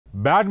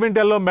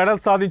బ్యాడ్మింటన్లో medal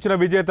సాధించిన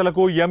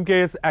విజేతలకు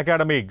MKS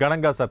academy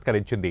ఘనంగా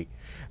సత్కరించింది.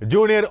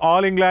 జూనియర్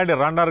ఆల్ ఇంగ్లాండ్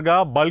రన్నర్గా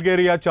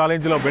బల్గేరియా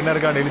ఛాలెంజ్లో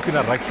విన్నర్గా నిలిచిన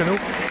రక్షను,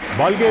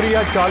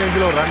 బల్గేరియా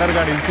ఛాలెంజ్లో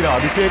రన్నర్గా నిలిచిన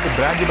అభిషేక్,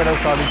 బ్రాంజ్ మెడల్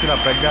సాధించిన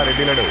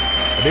ప్రజ్ఞారెడ్డిలను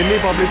Delhi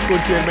public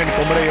school chairman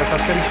Komaraiah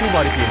సత్కరించి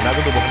వారికి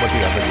నగదు బహుమతి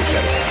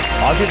అందజేశారు.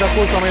 అతి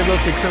తక్కువ సమయంలో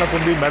శిక్షణ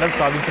పొంది మెడల్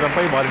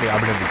సాధించడంపై వారిని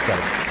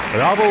అభినందించారు.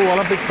 రాబో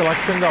ఒలింపిక్స్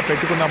లక్ష్యంగా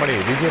పెట్టుకున్నామని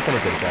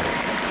విజేతలు తెలిపారు.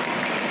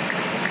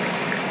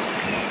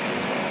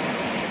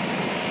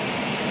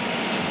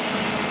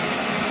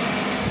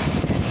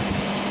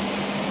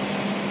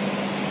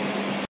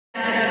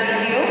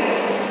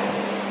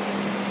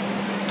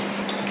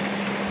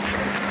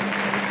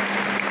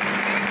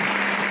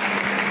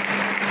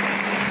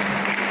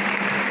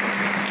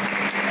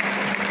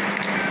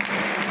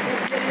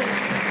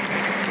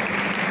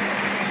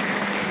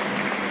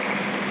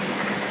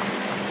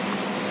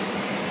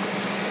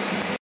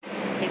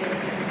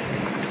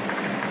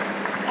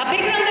 A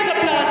big round of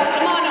applause.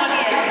 Come on,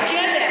 audience.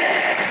 Cheer them.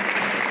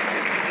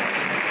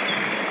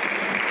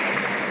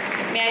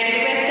 May I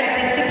request our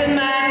principal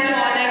man to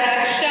honor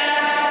Raksha.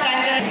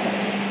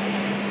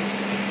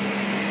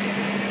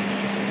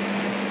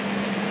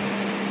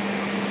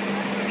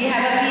 We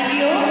have a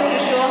video to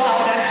show how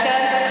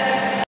Raksha's...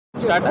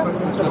 Start.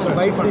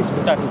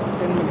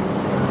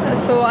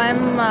 So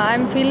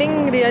I'm feeling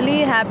really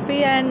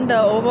happy and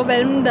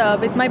overwhelmed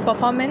with my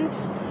performance.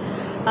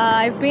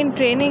 I've been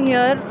training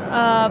here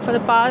for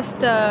the past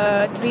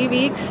 3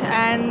 weeks,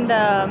 and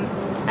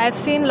I've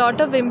seen a lot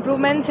of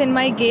improvements in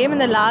my game in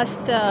the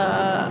last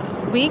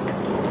week.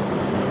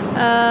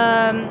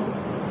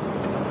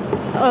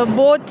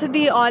 Both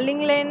the All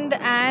England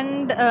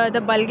and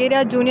the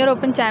Bulgaria Junior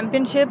Open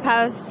Championship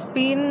has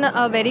been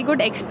a very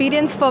good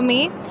experience for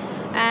me,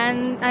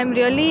 and I'm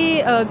really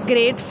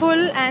grateful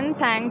and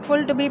thankful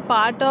to be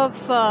part of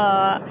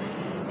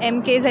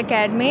MK's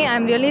Academy.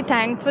 I'm really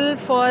thankful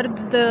for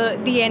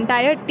the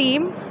entire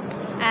team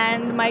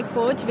and my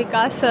coach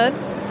Vikas sir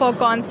for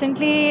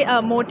constantly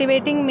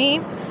motivating me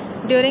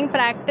during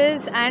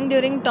practice and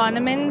during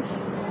tournaments.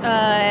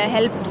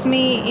 Helps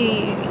me.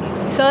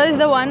 Sir is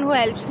the one who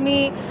helps me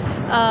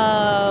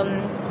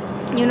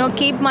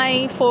keep my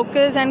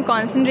focus and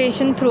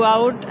concentration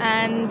throughout,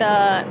 and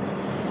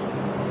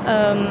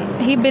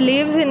he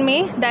believes in me.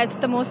 That's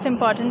the most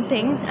important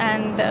thing,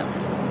 and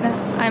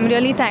I'm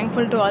really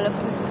thankful to all of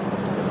you.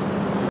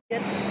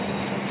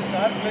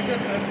 Sir, pleasure,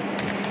 sir.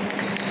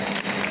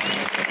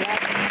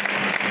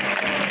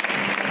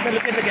 Sir,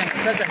 look at the camera.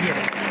 Sir, here.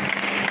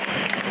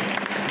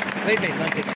 Wait, 1 second.